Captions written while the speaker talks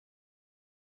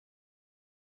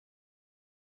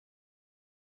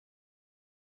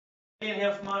Cillian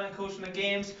here from Monaghan Coaching and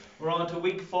Games. We're on to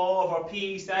week 4 of our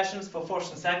PE sessions for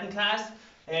first and second class.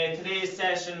 Today's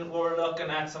session we're looking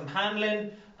at some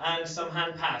handling and some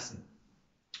hand passing.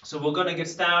 So we're going to get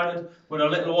started with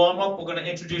our little warm-up. We're going to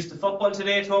introduce the football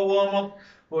today to our warm-up.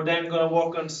 We're then going to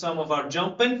work on some of our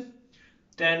jumping.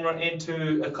 Then we're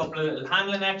into a couple of little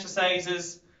handling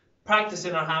exercises,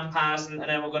 practicing our hand passing, and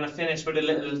then we're going to finish with a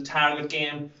little target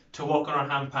game to work on our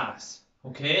hand pass.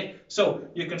 Okay, so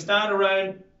you can start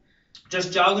around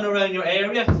just jogging around your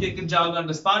area. You can jog on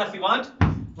the spot if you want.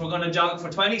 We're going to jog for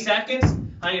 20 seconds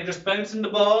and you're just bouncing the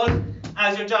ball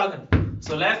as you're jogging.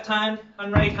 So left hand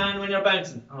and right hand when you're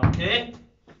bouncing. Okay?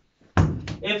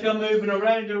 If you're moving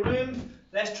around your room,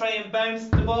 let's try and bounce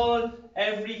the ball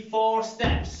every 4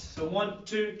 steps. So 1,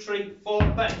 2, 3, 4,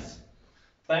 bounce.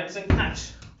 Bounce and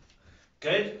catch.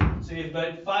 Good. So you've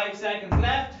about 5 seconds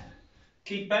left.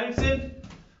 Keep bouncing.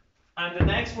 And the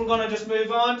next we're going to just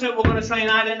move on to, we're going to try and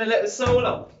add in a little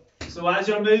solo. So as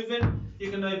you're moving, you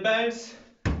can now bounce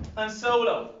and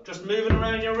solo. Just moving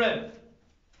around your room.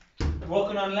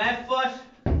 Working on left foot,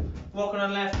 working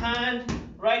on left hand,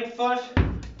 right foot,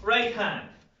 right hand.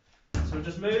 So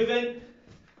just moving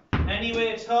any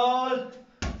way at all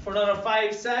for another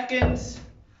 5 seconds.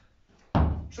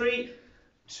 3,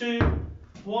 2,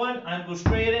 1, and go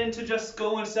straight into just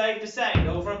going side to side,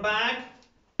 over and back.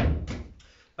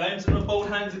 Bouncing with both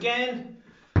hands again.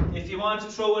 If you want to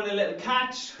throw in a little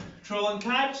catch, throw and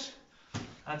catch,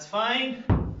 that's fine.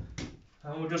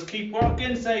 And we'll just keep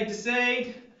working side to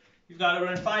side. You've got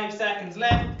around 5 seconds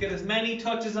left. Get as many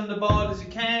touches on the ball as you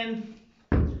can.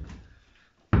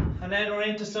 And then we're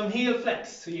into some heel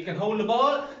flicks. So you can hold the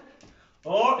ball,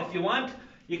 or if you want,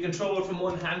 you can throw it from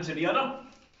one hand to the other.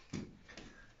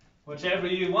 Whichever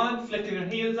you want, flicking your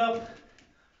heels up,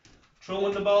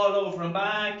 throwing the ball over and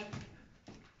back.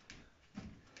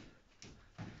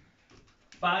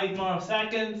 5 more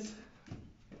seconds.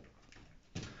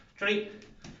 3,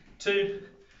 2,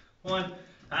 1,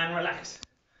 and relax.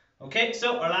 Okay,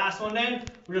 so our last one then,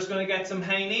 we're just going to get some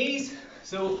high knees.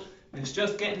 So it's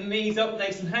just getting the knees up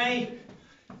nice and high.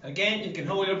 Again, you can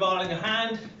hold your ball in your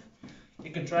hand. You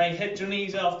can try and hit your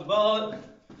knees off the ball,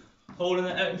 holding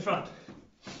it out in front.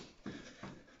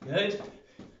 Good.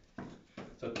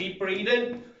 So keep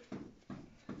breathing.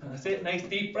 That's it, nice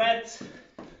deep breaths.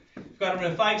 You've got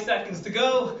around 5 seconds to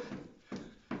go.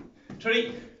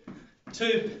 3,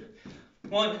 2,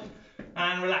 1,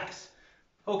 and relax.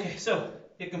 Okay, so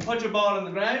you can put your ball on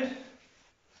the ground.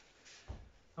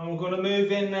 And we're going to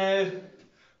move in now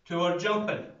to our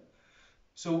jumping.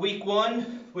 So week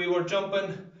 1, we were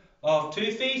jumping off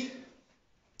 2 feet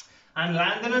and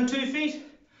landing on 2 feet.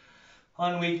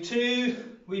 On week 2,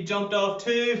 we jumped off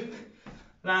 2,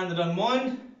 landed on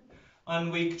 1.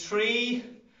 On week 3,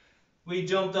 we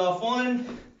jumped off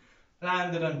 1,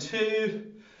 landed on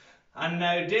 2, and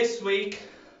now this week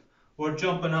we're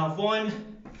jumping off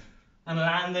 1 and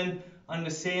landing on the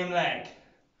same leg.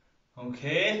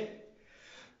 Okay,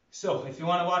 so if you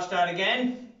want to watch that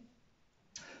again,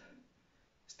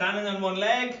 standing on one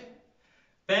leg,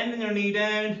 bending your knee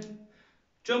down,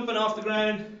 jumping off the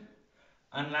ground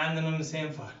and landing on the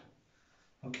same foot.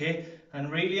 Okay,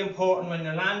 and really important when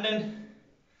you're landing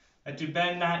that you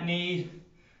bend that knee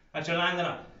that you're landing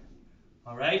on.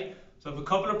 Alright, so if a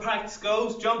couple of practice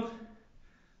goes, jump,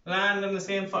 land on the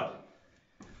same foot.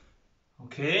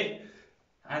 Okay,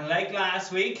 and like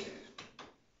last week,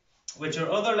 with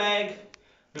your other leg,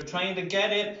 you're trying to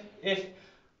get it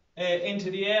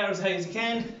into the air as high as you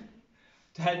can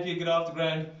to help you get off the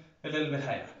ground a little bit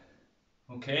higher.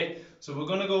 Okay, so we're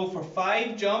going to go for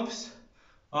 5 jumps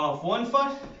off 1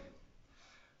 foot,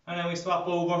 and then we swap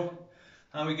over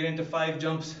and we get into 5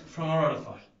 jumps from our other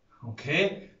foot.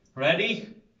 Okay, ready?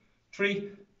 3,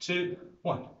 2,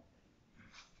 1.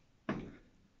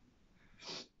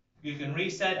 You can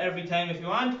reset every time if you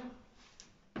want,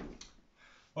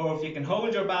 or if you can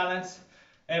hold your balance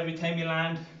every time you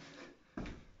land.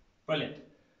 Brilliant.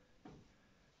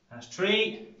 That's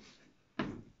 3,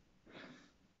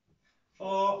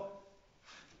 4,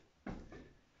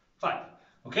 5.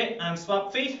 Okay, and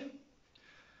swap feet.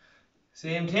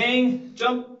 Same thing,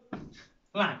 jump,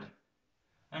 land,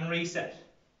 and reset.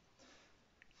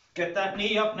 Get that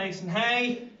knee up nice and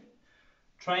high.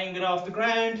 Try and get off the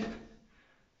ground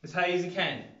as high as you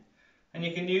can. And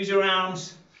you can use your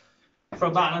arms for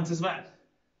balance as well.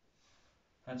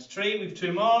 That's 3, we've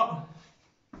 2 more.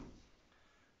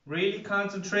 Really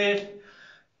concentrate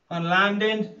on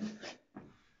landing,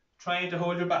 trying to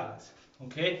hold your balance.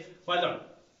 Okay, well done.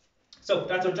 So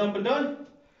that's our jumping done.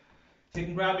 You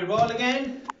can grab your ball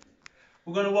again.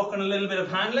 We're going to work on a little bit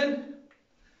of handling.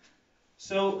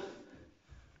 So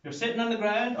You're sitting on the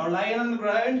ground or lying on the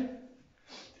ground,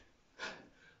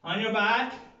 on your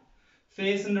back,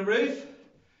 facing the roof.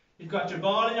 You've got your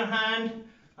ball in your hand,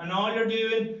 and all you're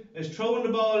doing is throwing the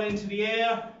ball into the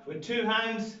air with two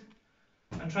hands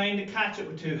and trying to catch it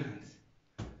with two hands.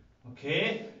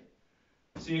 Okay?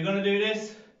 So you're going to do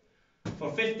this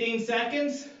for 15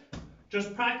 seconds.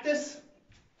 Just practice.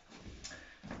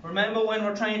 Remember, when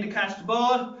we're trying to catch the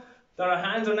ball, that our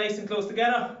hands are nice and close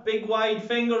together. Big wide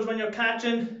fingers when you're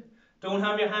catching. Don't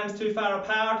have your hands too far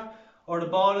apart or the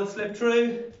ball will slip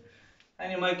through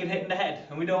and you might get hit in the head,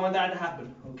 and we don't want that to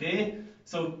happen. Okay?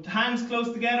 So hands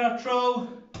close together, throw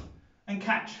and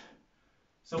catch.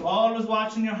 So always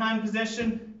watching your hand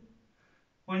position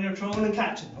when you're throwing and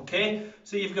catching. Okay?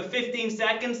 So you've got 15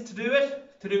 seconds to do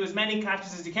it, to do as many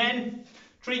catches as you can.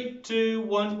 3, 2,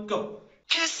 1, go.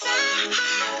 Cause I'm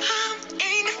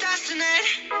in the stars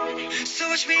tonight. So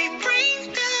watch me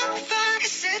bring the fire,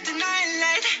 set the night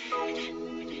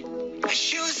light. My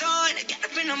shoes on, get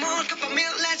up in the morning, cup of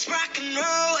milk, let's rock and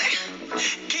roll.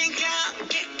 Kink out,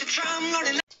 get the drum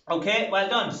rolling. Okay, well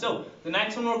done. So the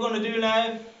next one we're going to do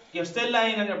now, you're still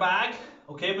lying on your back,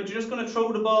 okay, but you're just going to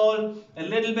throw the ball a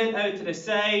little bit out to the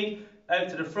side, out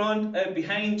to the front, out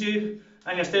behind you,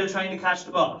 and you're still trying to catch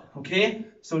the ball. Okay,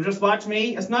 so just watch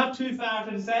me. It's not too far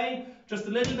to the side, just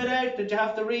a little bit out that you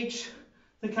have to reach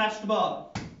to catch the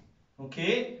ball.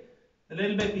 Okay, a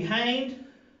little bit behind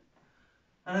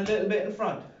and a little bit in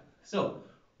front. So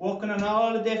working on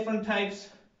all the different types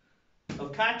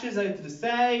of catches, out to the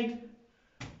side,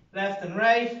 left and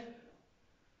right,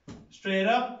 straight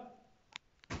up.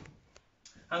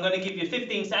 I'm going to give you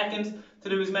 15 seconds to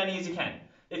do as many as you can.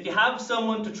 If you have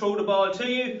someone to throw the ball to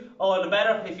you, all the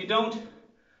better. If you don't,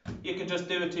 you can just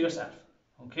do it to yourself.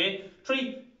 Okay?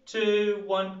 3, 2,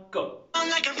 1, go. I'm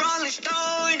like a rolling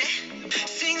stone.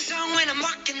 Sing song when I'm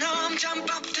walking home.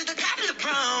 Jump up to the top of the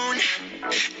brown.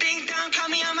 Ding dong, call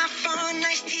me on my phone.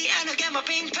 Nice tea and I'll get my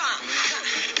ping pong.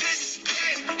 This is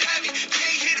heavy.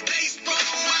 Can't hit a baseball.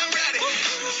 I'm ready.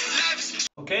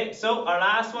 Okay, so our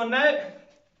last one now.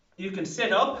 You can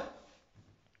sit up.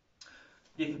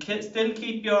 You can still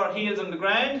keep your heels on the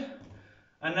ground,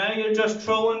 and now you're just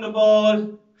throwing the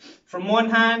ball from one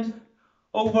hand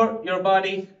over your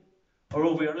body or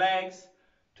over your legs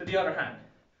to the other hand,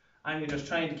 and you're just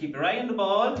trying to keep your eye on the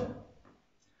ball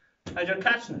as you're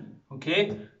catching it.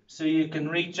 Okay, so you can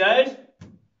reach out,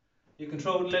 you can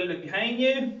throw it a little bit behind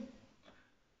you,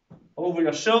 over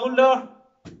your shoulder,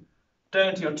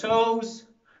 down to your toes,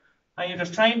 and you're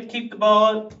just trying to keep the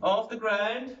ball off the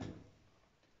ground.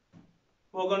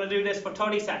 We're going to do this for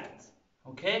 30 seconds.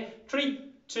 Okay? 3,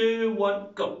 2, 1,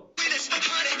 go.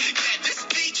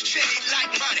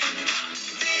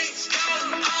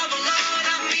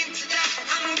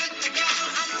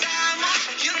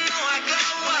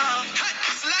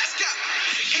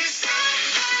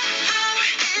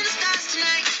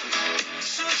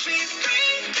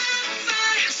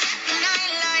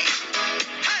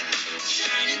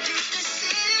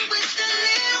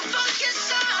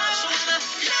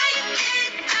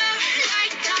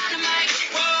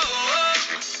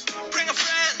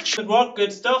 Good work,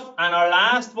 good stuff. And our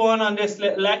last one on this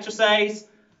little exercise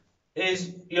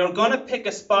is you're going to pick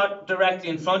a spot directly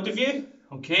in front of you.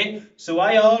 Okay, so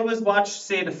I always watch,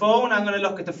 say, the phone. I'm going to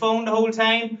look at the phone the whole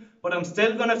time, but I'm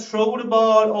still going to throw the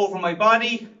ball over my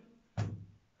body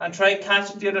and try to catch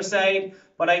it the other side,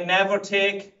 but I never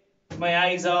take my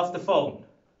eyes off the phone.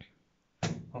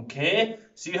 Okay,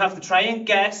 so you have to try and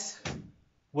guess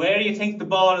where you think the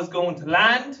ball is going to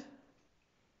land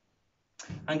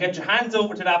and get your hands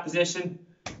over to that position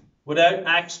without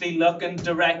actually looking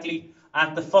directly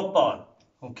at the football.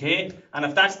 Okay, and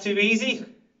if that's too easy,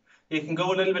 you can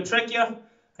go a little bit trickier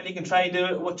and you can try to do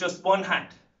it with just one hand.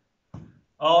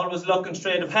 Always looking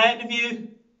straight ahead of you,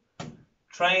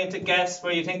 trying to guess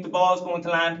where you think the ball is going to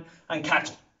land and catch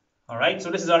it. Alright,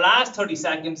 so this is our last 30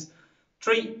 seconds.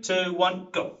 3, 2, 1,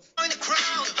 go.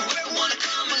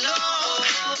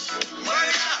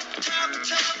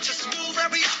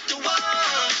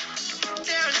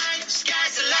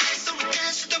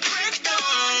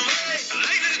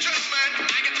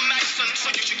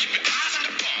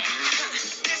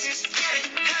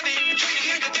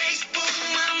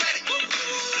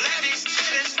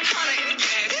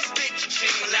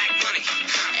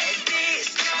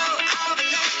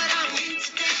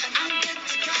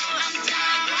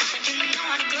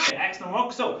 Excellent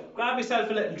work. So grab yourself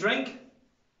a little drink,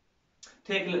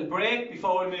 take a little break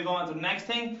before we move on to the next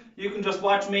thing. You can just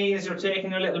watch me as you're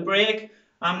taking your little break.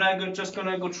 I'm now just going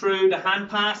to go through the hand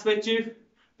pass with you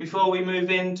before we move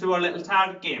into our little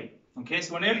target game. Okay,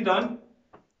 so we're nearly done.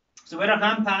 So with our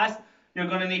hand pass, you're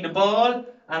going to need the ball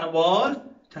and a wall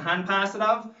to hand pass it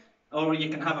off, or you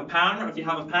can have a partner. If you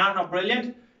have a partner,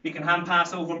 brilliant, you can hand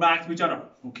pass over back to each other,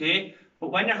 okay?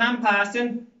 But when you're hand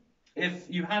passing, if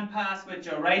you hand pass with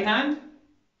your right hand,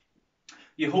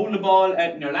 you hold the ball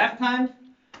out in your left hand,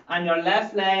 and your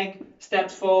left leg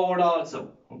steps forward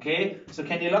also, okay? So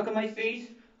can you look at my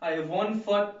feet? I have one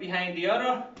foot behind the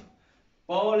other,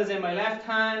 ball is in my left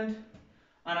hand,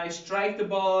 and I strike the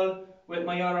ball with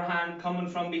my other hand coming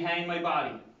from behind my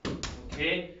body,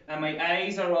 okay? And my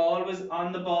eyes are always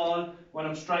on the ball when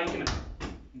I'm striking it,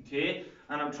 okay?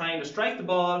 And I'm trying to strike the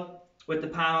ball with the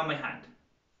palm of my hand,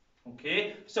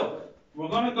 okay? So we're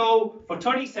going to go for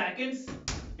 30 seconds.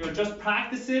 You're just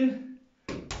practicing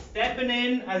stepping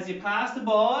in as you pass the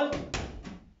ball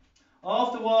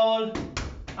off the wall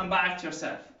and back to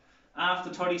yourself.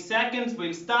 After 30 seconds,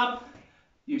 we'll stop.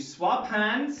 You swap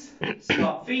hands,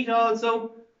 swap feet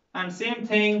also, and same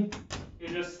thing, you're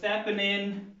just stepping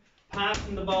in,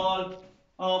 passing the ball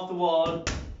off the wall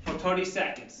for 30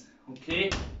 seconds, okay?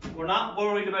 We're not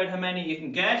worried about how many you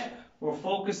can get, we're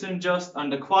focusing just on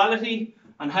the quality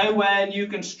and how well you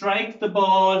can strike the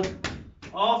ball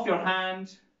off your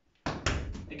hand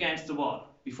against the wall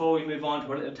before we move on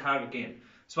to our little target game.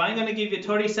 So I'm going to give you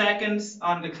 30 seconds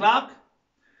on the clock.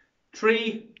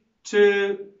 3,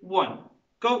 2, 1,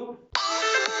 go!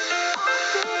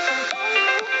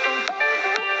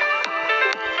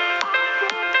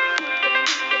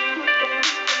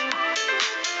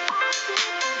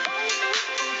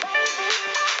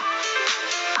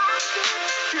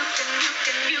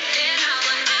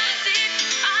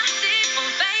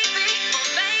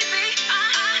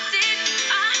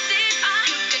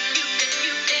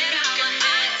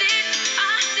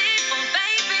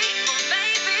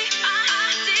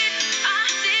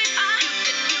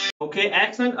 Okay,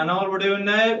 excellent. And all we're doing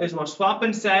now is we're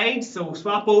swapping sides. So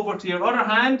swap over to your other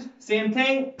hand. Same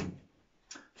thing.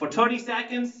 For 30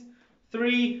 seconds.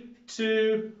 3,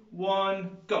 2,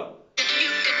 1, go.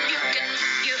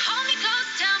 You hold me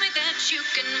close, tell me that you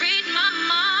can read my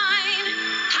mind.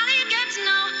 How do you get to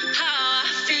know how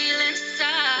I feel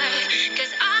inside?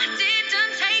 'Cause I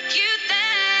didn't take you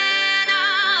there. No.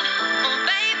 Oh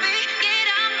baby, get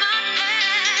out my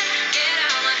head. Get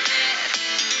out my head.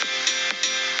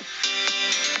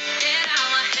 Get out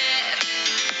my head.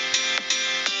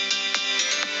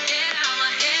 Get out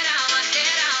my head, out my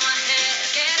head, out my head.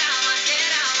 Get out my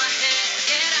head, out my head.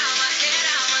 Get out my head,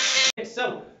 out my head.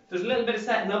 So there's a little bit of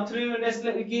setting up to do in this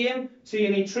little game. So you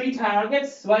need 3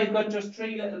 targets. So I've got just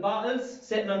 3 little bottles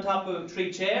sitting on top of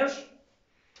 3 chairs.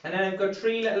 And then I've got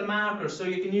 3 little markers. So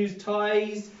you can use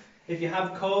toys. If you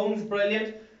have combs,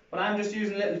 brilliant. But I'm just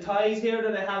using little toys here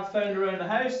that I have found around the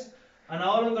house. And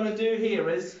all I'm going to do here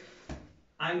is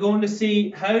I'm going to see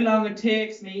how long it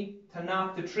takes me to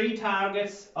knock the 3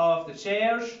 targets off the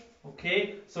chairs.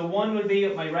 Okay, so one will be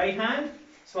with my right hand.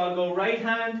 So I'll go right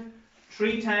hand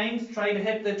 3 times, try to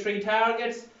hit the 3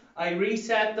 targets. I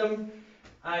reset them.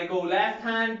 I go left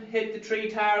hand, hit the 3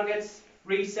 targets,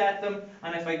 reset them.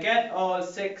 And if I get all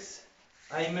 6,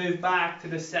 I move back to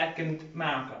the second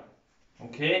marker.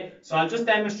 Okay, so I'll just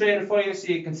demonstrate it for you so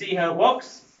you can see how it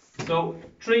works. So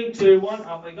 3, 2, 1,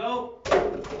 off I go.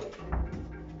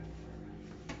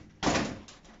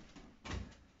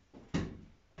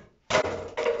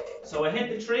 So I hit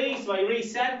the 3, so I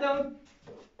reset them,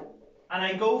 and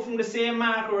I go from the same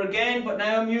marker again, but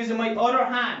now I'm using my other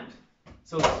hand.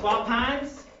 So swap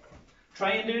hands,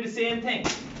 try and do the same thing.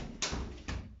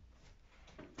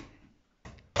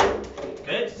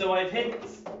 Good, so I've hit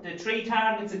the 3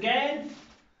 targets again.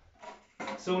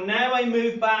 So now I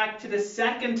move back to the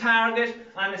second target,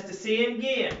 and it's the same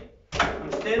game. I'm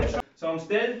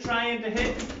still trying to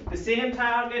hit the same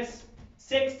targets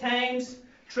 6 times.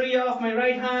 3 off my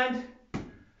right hand,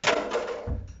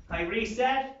 I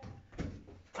reset,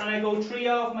 and I go 3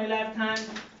 off my left hand,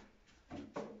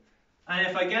 and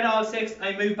if I get all 6,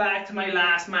 I move back to my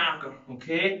last marker,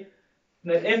 okay?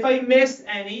 Now if I miss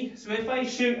any, so if I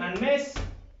shoot and miss,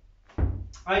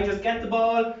 I just get the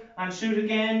ball and shoot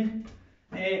again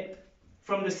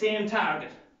from the same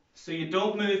target, so you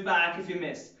don't move back if you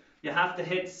miss. You have to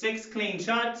hit 6 clean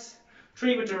shots,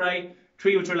 3 with your right,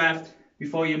 3 with your left,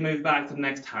 before you move back to the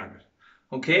next target.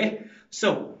 Okay,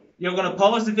 so you're going to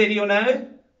pause the video now.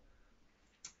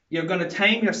 You're going to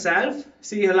time yourself,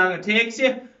 see how long it takes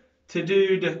you to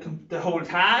do the whole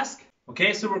task.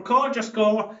 Okay, so record your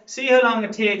score, see how long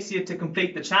it takes you to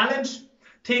complete the challenge.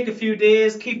 Take a few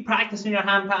days, keep practicing your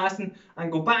hand passing,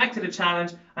 and go back to the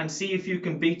challenge and see if you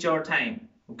can beat your time.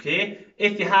 Okay,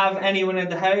 if you have anyone in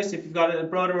the house, if you've got a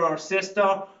brother or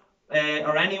sister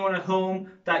or anyone at home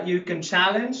that you can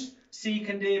challenge, See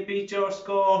can they beat your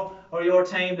score or your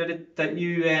time that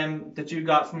you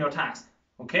got from your task.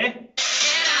 Okay?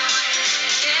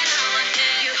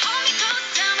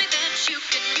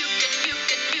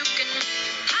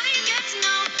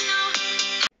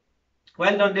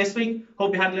 Well done this week.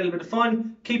 Hope you had a little bit of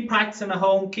fun. Keep practicing at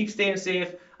home, keep staying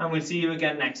safe, and we'll see you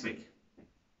again next week.